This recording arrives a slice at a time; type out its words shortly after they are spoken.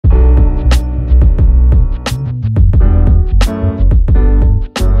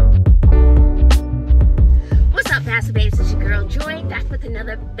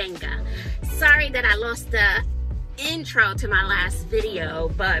lost the intro to my last video,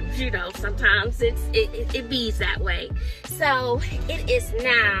 but you know, sometimes it bees that way. So it is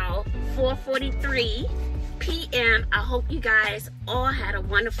now 4:43 p.m. I hope you guys all had a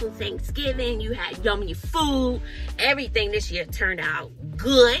wonderful Thanksgiving. You had yummy food. Everything this year turned out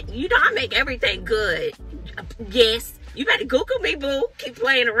good. You know, I make everything good. Yes, you better Google me, boo. Keep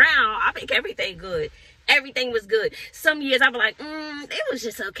playing around. I make everything good. Everything was good. Some years I'll be like, it was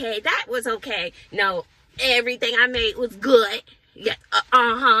just okay. That was okay. No, everything I made was good. Yeah,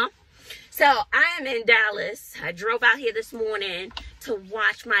 So I am in Dallas. I drove out here this morning to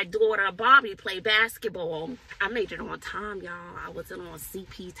watch my daughter Bobby play basketball. I made it on time, y'all. I wasn't on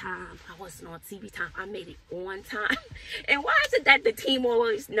CP time. I made it on time. And why is it that the team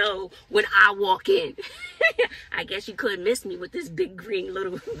always know when I walk in? I guess you couldn't miss me with this big green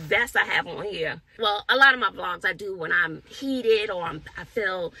little vest I have on here. Well, a lot of my vlogs I do when I'm heated or I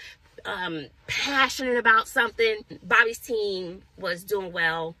feel passionate about something. Bobby's team was doing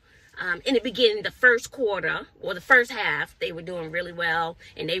well. In the beginning, the first quarter or the first half, they were doing really well,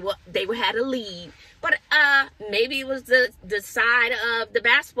 and they had a lead. But maybe it was the side of the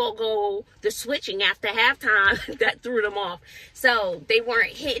basketball goal, the switching after halftime that threw them off. So they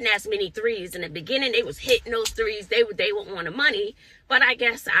weren't hitting as many threes in the beginning. They was hitting those threes. They would want the money. But I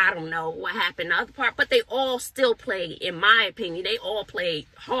guess, I don't know what happened the other part. But they all still played, in my opinion, they all played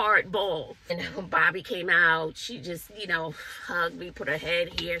hard ball. And when Bobby came out, she just, you know, hugged me, put her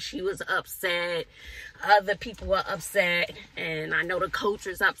head here. She was upset. Other people were upset. And I know the coach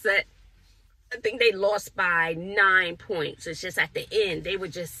was upset. I think they lost by 9 points. It's just at the end, they were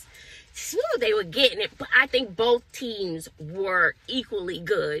just, they were getting it. But I think both teams were equally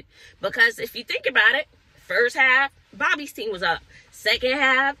good. Because if you think about it, first half, Bobby's team was up. Second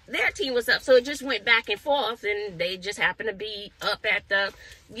half, their team was up. So it just went back and forth, and they just happened to be up at the,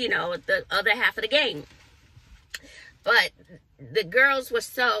 you know, the other half of the game. But the girls were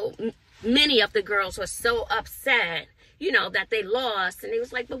many of the girls were so upset, you know, that they lost. And it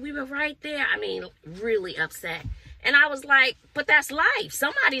was like, but we were right there. I mean, really upset. And I was like, but that's life.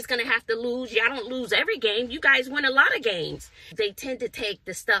 Somebody's going to have to lose. Y'all don't lose every game. You guys win a lot of games. They tend to take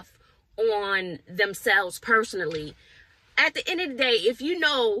the stuff on themselves personally. At the end of the day, if you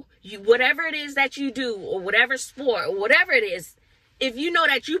know whatever it is that you do, or whatever sport, or whatever it is, if you know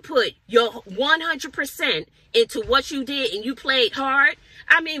that you put your 100% into what you did and you played hard,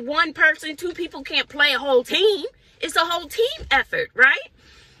 I mean, one person, two people can't play a whole team. It's a whole team effort, right?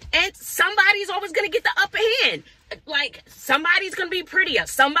 And somebody's always going to get the upper hand. Like, somebody's going to be prettier.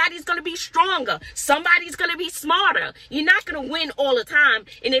 Somebody's going to be stronger. Somebody's going to be smarter. You're not going to win all the time.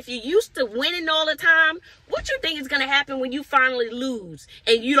 And if you're used to winning all the time, what you think is going to happen when you finally lose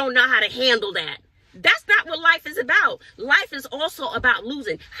and you don't know how to handle that? That's not what life is about. Life is also about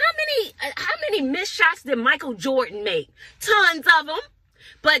losing. How many missed shots did Michael Jordan make? Tons of them.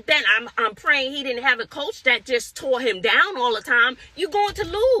 But then I'm praying he didn't have a coach that just tore him down all the time. You're going to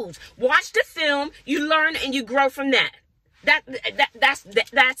lose. Watch the film. You learn and you grow from that.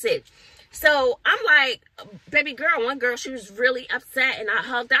 That's it. So I'm like, baby girl, one girl, she was really upset, and I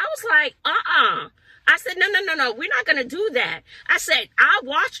hugged her. I was like, I said, no, we're not going to do that. I said, I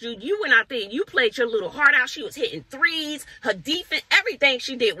watched you. You went out there and you played your little heart out. She was hitting threes. Her defense, everything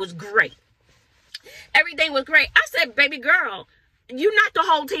she did was great. Everything was great. I said, baby girl, you're not the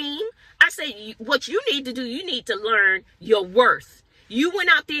whole team. I said, what you need to do, you need to learn your worth. You went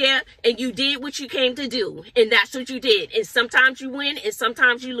out there and you did what you came to do. And that's what you did. And sometimes you win and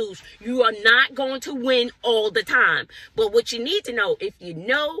sometimes you lose. You are not going to win all the time. But what you need to know, if you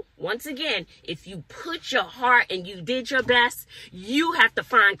know, once again, if you put your heart and you did your best, you have to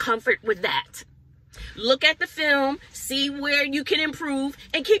find comfort with that. Look at the film, see where you can improve,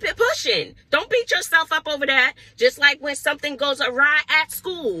 and keep it pushing. Don't beat yourself up over that. Just like when something goes awry at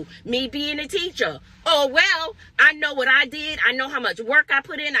school, me being a teacher. Oh, well, I know what I did. I know how much work I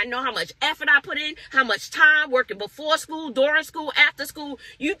put in. I know how much effort I put in, how much time working before school, during school, after school.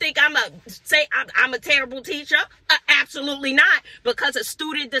 You think I'm a terrible teacher? Absolutely not. Because a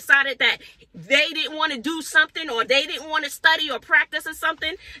student decided that they didn't want to do something, or they didn't want to study or practice or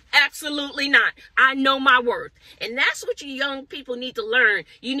something. Absolutely not. I know my worth. And that's what you young people need to learn.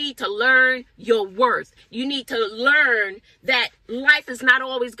 You need to learn your worth. You need to learn that life is not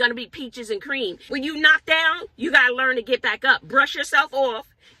always going to be peaches and cream. When you knock down, you got to learn to get back up. Brush yourself off.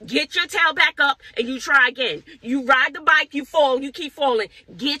 Get your tail back up and you try again. You ride the bike, you fall, you keep falling.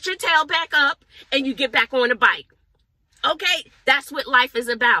 Get your tail back up and you get back on the bike. Okay, that's what life is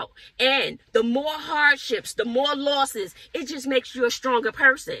about. And the more hardships, the more losses, it just makes you a stronger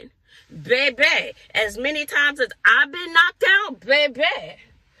person. Baby, as many times as I've been knocked down, baby,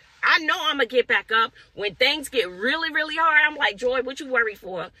 I know I'm gonna get back up when things get really, really hard. I'm like, Joy, what you worry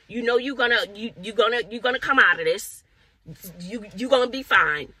for? You know you're gonna come out of this. You gonna be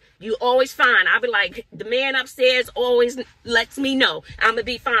fine. You always fine. I'll be like, the man upstairs always lets me know I'm gonna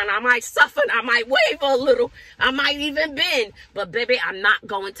be fine. I might suffer, I might waver a little, I might even bend, but baby, I'm not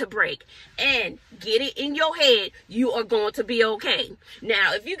going to break. And get it in your head, you are going to be okay.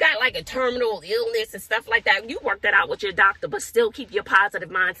 Now, if you got like a terminal illness and stuff like that, you work that out with your doctor, but still keep your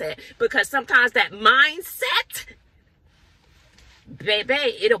positive mindset, because sometimes that mindset,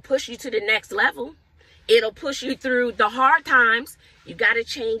 baby, it'll push you to the next level. It'll push you through the hard times. You got to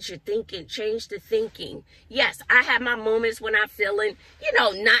change your thinking, change the thinking. Yes, I have my moments when I'm feeling,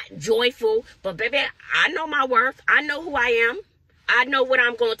 not joyful, but baby, I know my worth. I know who I am. I know what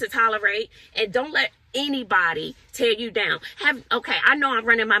I'm going to tolerate, and don't let anybody tear you down. Okay, I know I'm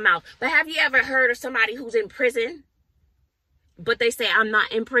running my mouth, but have you ever heard of somebody who's in prison, but they say I'm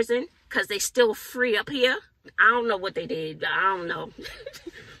not in prison because they still free up here? I don't know what they did. I don't know.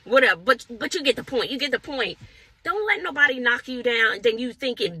 Whatever, but you get the point. You get the point. Don't let nobody knock you down, then you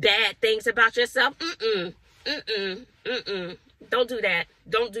thinking bad things about yourself. Don't do that.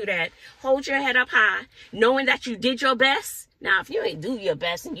 Don't do that. Hold your head up high, knowing that you did your best. Now, if you ain't do your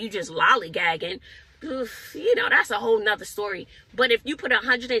best and you just lollygagging, that's a whole nother story. But if you put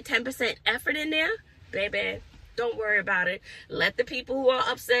 110% effort in there, baby, don't worry about it. Let the people who are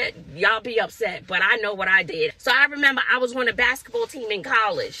upset, y'all be upset. But I know what I did. So I remember I was on a basketball team in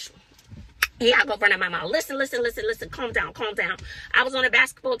college. Yeah, I go run out my mouth. Listen. Calm down. I was on a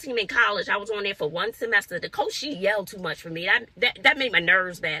basketball team in college. I was on there for 1 semester. The coach, she yelled too much for me. That made my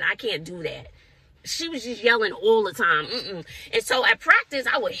nerves bad. I can't do that. She was just yelling all the time. And so at practice,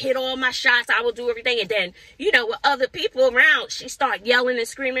 I would hit all my shots. I would do everything. And then, with other people around, she started yelling and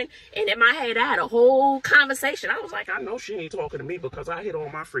screaming. And in my head, I had a whole conversation. I was like, I know she ain't talking to me because I hit all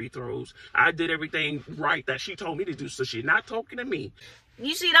my free throws. I did everything right that she told me to do, so she's not talking to me.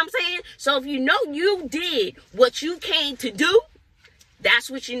 You see what I'm saying? So if you know you did what you came to do,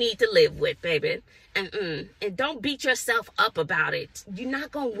 that's what you need to live with, baby. And don't beat yourself up about it. You're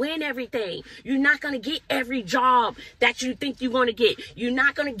not going to win everything. You're not going to get every job that you think you're going to get. You're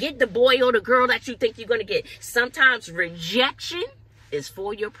not going to get the boy or the girl that you think you're going to get. Sometimes rejection is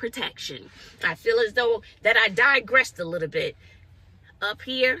for your protection. I feel as though that I digressed a little bit. Up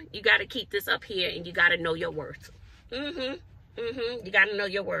here, you got to keep this up here, and you got to know your worth. You got to know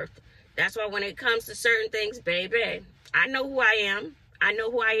your worth. That's why when it comes to certain things, baby, I know who I am. I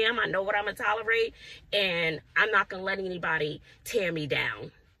know who I am. I know what I'm going to tolerate. And I'm not going to let anybody tear me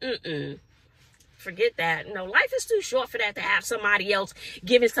down. Forget that. No, life is too short for that, to have somebody else,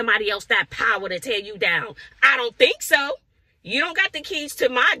 giving somebody else that power to tear you down. I don't think so. You don't got the keys to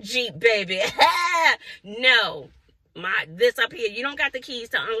my Jeep, baby. No. This up here, you don't got the keys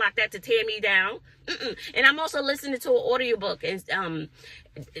to unlock that to tear me down. And I'm also listening to an audiobook, and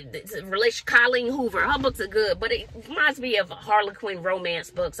Colleen Hoover, her books are good, but it reminds me of Harlequin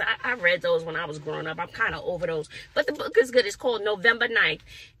romance books. I read those when I was growing up. I'm kind of over those, but the book is good. It's called November 9th,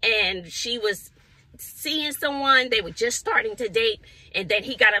 and she was seeing someone, they were just starting to date, and then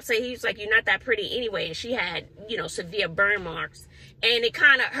he got upset. He was like, you're not that pretty anyway, and she had severe burn marks, and it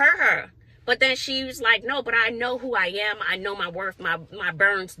kind of hurt her. But then she was like, no, but I know who I am. I know my worth. My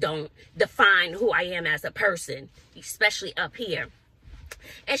burns don't define who I am as a person, especially up here.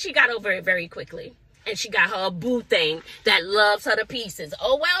 And she got over it very quickly. And she got her a boo thing that loves her to pieces.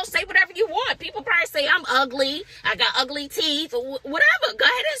 Oh, well, say whatever you want. People probably say I'm ugly. I got ugly teeth or whatever. Go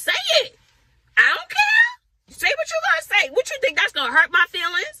ahead and say it. I don't care. Say what you gonna say. What you think that's gonna hurt my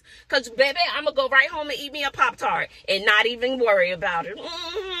feelings? Because, baby, I'm going to go right home and eat me a Pop-Tart and not even worry about it.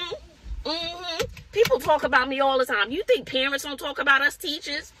 People talk about me all the time. You think parents don't talk about us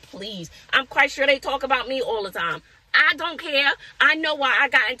teachers? Please. I'm quite sure they talk about me all the time. I don't care. I know why I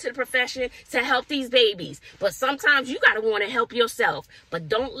got into the profession, to help these babies. But sometimes you got to want to help yourself. But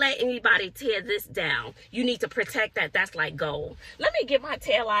don't let anybody tear this down. You need to protect that. That's like gold. Let me get my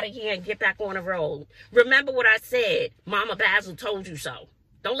tail out of here and get back on the road. Remember what I said. Mama Bazzle told you so.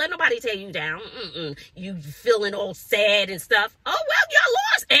 Don't let nobody tear you down. You feeling all sad and stuff. Oh, well, you're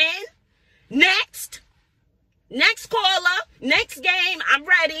lost. And next caller, next game, I'm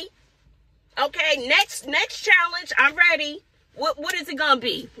ready. Okay, next challenge, I'm ready. What is it gonna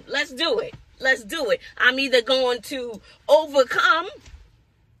be? Let's do it. I'm either going to overcome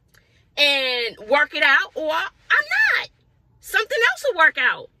and work it out, or I'm not. Something else will work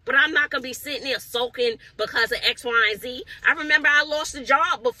out. But I'm not gonna be sitting there sulking because of X, Y, and Z. I remember I lost a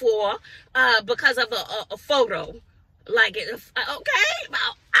job before because of a photo. Like, okay,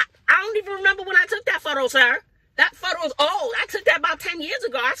 I don't even remember when I took that photo, sir. That photo is old. I took that about 10 years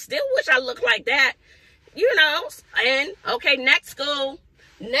ago. I still wish I looked like that. You know, and okay, next school,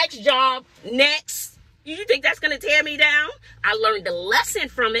 next job, next. You think that's going to tear me down? I learned the lesson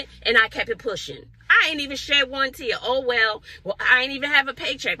from it, and I kept it pushing. I ain't even shed one tear. Oh, well, I ain't even have a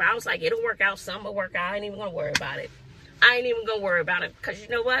paycheck. But I was like, it'll work out. Some will work out. I ain't even going to worry about it. I ain't even going to worry about it. Because you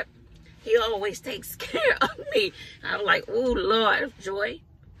know what? He always takes care of me. I'm like, ooh, Lord, Joy,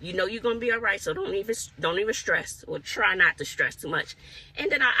 you know you're going to be all right. So don't even stress, or try not to stress too much.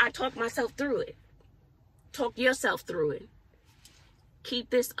 And then I talk myself through it. Talk yourself through it.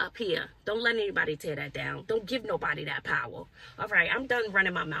 Keep this up here. Don't let anybody tear that down. Don't give nobody that power. All right, I'm done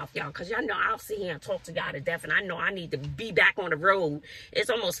running my mouth, y'all, because y'all know I'll sit here and talk to y'all to death, and I know I need to be back on the road.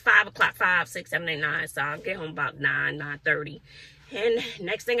 It's almost 5 o'clock, 5, 6, 7, 8, 9, so I'll get home about 9, 9:30. And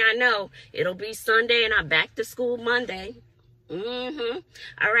next thing I know, it'll be Sunday, and I'm back to school Monday.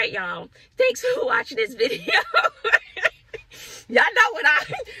 All right, y'all. Thanks for watching this video. Y'all know when I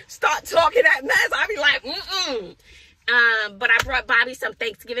start talking that mess, I be like, but I brought Bobby some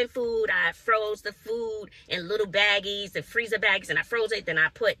Thanksgiving food. I froze the food in little baggies and freezer bags, and I froze it. Then I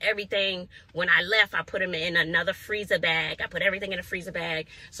put everything, when I left, I put them in another freezer bag. I put everything in a freezer bag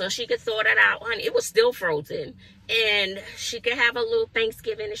so she could thaw that out. Honey, it was still frozen. And she could have a little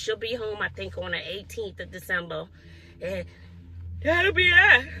Thanksgiving, and she'll be home, I think, on the 18th of December. And that'll be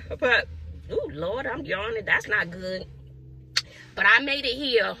it. But, ooh, Lord, I'm yawning. That's not good. But I made it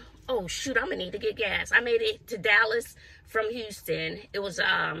here. Oh, shoot, I'm going to need to get gas. I made it to Dallas from Houston. It was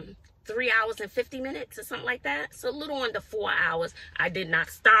 3 hours and 50 minutes or something like that. So a little under 4 hours. I did not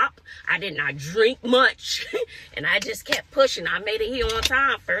stop. I did not drink much. And I just kept pushing. I made it here on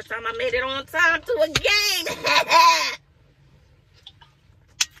time. First time I made it on time to a game.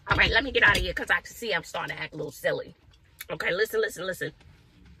 All right, let me get out of here because I can see I'm starting to act a little silly. Okay, listen.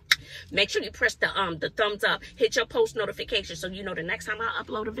 Make sure you press the thumbs up. Hit your post notification so you know the next time I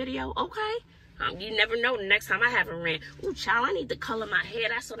upload a video, okay? You never know the next time I have a rant. Ooh, child, I need to color my hair.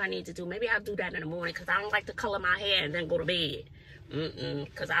 That's what I need to do. Maybe I'll do that in the morning because I don't like to color my hair and then go to bed.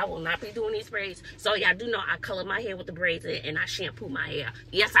 Because I will not be doing these braids. So, y'all do know I color my hair with the braids and I shampoo my hair.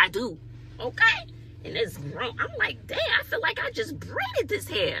 Yes, I do. Okay? And it's grown. I'm like, damn, I feel like I just braided this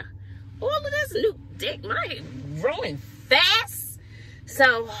hair. All of this new dick, my hair growing fast.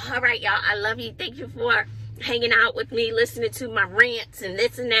 So, all right, y'all, I love you. Thank you for hanging out with me, listening to my rants and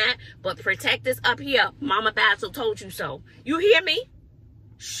this and that. But protect this up here. Mama Bazzle told you so. You hear me?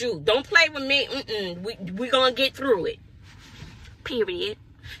 Shoot, don't play with me. We gonna get through it. Period.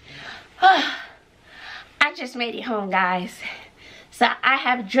 I just made it home, guys. So I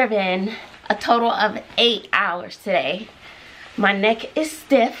have driven a total of 8 hours today. My neck is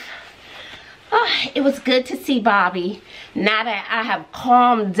stiff. It was good to see Bobby. Now that I have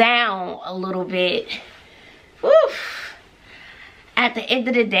calmed down a little bit, at the end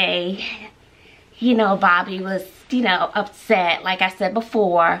of the day, you know, Bobby was, you know, upset, like I said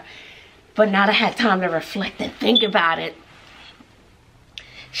before. But now that I had time to reflect and think about it,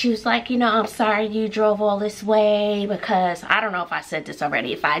 she was like, you know, I'm sorry you drove all this way because, I don't know if I said this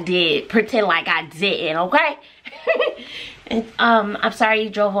already. If I did, pretend like I didn't, okay? And, I'm sorry you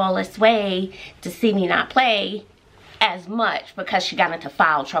drove all this way to see me not play as much because she got into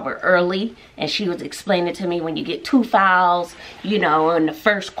foul trouble early. And she was explaining to me when you get 2 fouls, you know, in the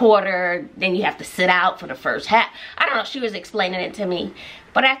first quarter, then you have to sit out for the first half. I don't know, she was explaining it to me.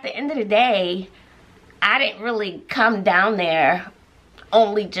 But at the end of the day, I didn't really come down there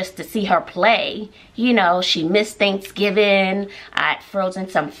only just to see her play. You know, she missed Thanksgiving. I'd frozen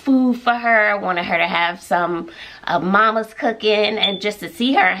some food for her. I wanted her to have some mama's cooking, and just to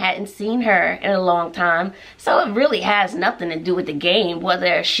see her. I hadn't seen her in a long time. So it really has nothing to do with the game,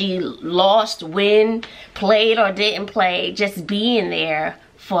 whether she lost, win, played or didn't play. Just being there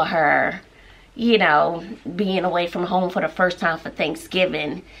for her, you know, being away from home for the first time for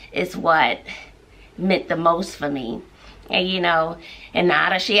Thanksgiving is what meant the most for me. And, you know, and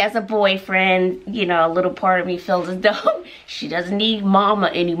now that she has a boyfriend, you know, a little part of me feels as though she doesn't need mama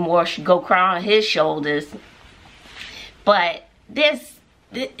anymore. She go cry on his shoulders. But there's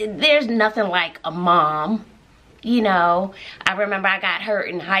nothing like a mom. You know, I remember I got hurt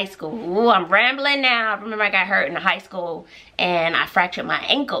in high school. Ooh, I'm rambling now. I remember I got hurt in high school and I fractured my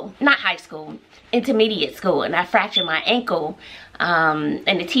ankle. Not high school, intermediate school. And I fractured my ankle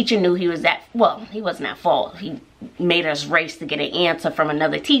And the teacher knew he was he wasn't at fault. He made us race to get an answer from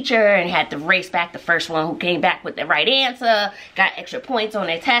another teacher and had to race back the first one who came back with the right answer, got extra points on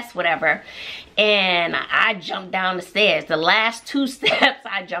their test, whatever. And I jumped down the stairs. The last 2 steps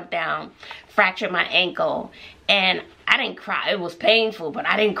I jumped down, fractured my ankle. And I didn't cry. It was painful, but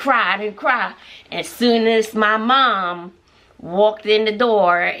I didn't cry. And as soon as my mom walked in the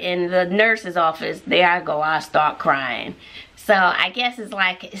door in the nurse's office, there I go, I start crying. So I guess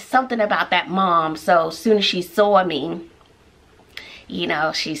it's something about that mom. So as soon as she saw me, you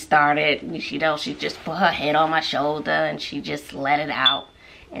know, she started, you know, she just put her head on my shoulder and she just let it out.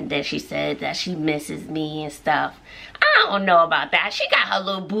 And then she said that she misses me and stuff. I don't know about that. She got her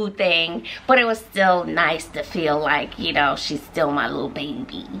little boo thing, but it was still nice to feel like, you know, she's still my little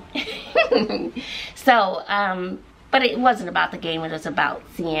baby. So, but it wasn't about the game. It was about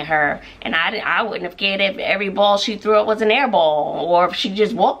seeing her. And I wouldn't have cared if every ball she threw up was an air ball, or if she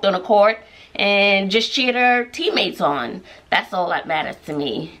just walked on the court and just cheered her teammates on. That's all that matters to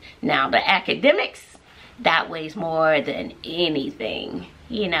me. Now, the academics, that weighs more than anything,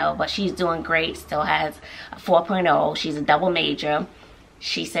 you know. But she's doing great. Still has a 4.0. She's a double major.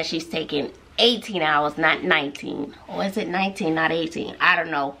 She says she's taking 18 hours, not 19. Or is it 19, not 18? I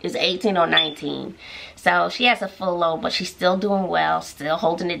don't know. It's 18 or 19. So she has a full load, but she's still doing well, still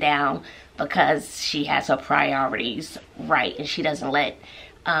holding it down because she has her priorities right, and she doesn't let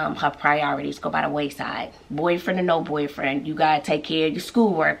her priorities go by the wayside. Boyfriend or no boyfriend, you gotta take care of your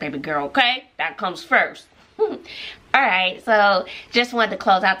schoolwork, baby girl, okay? That comes first. Alright, so just wanted to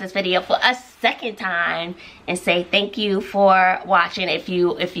close out this video for a second time and say thank you for watching. If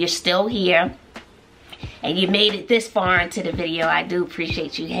you're still here and you made it this far into the video, I do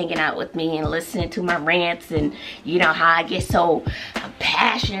appreciate you hanging out with me and listening to my rants, and you know how I get so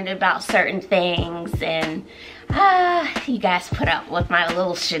passionate about certain things, and you guys put up with my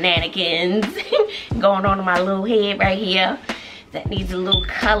little shenanigans going on in my little head right here. That needs a little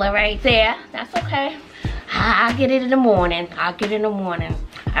color right there. That's okay. I'll get it in the morning.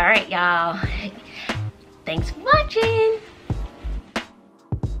 All right, y'all. Thanks for watching.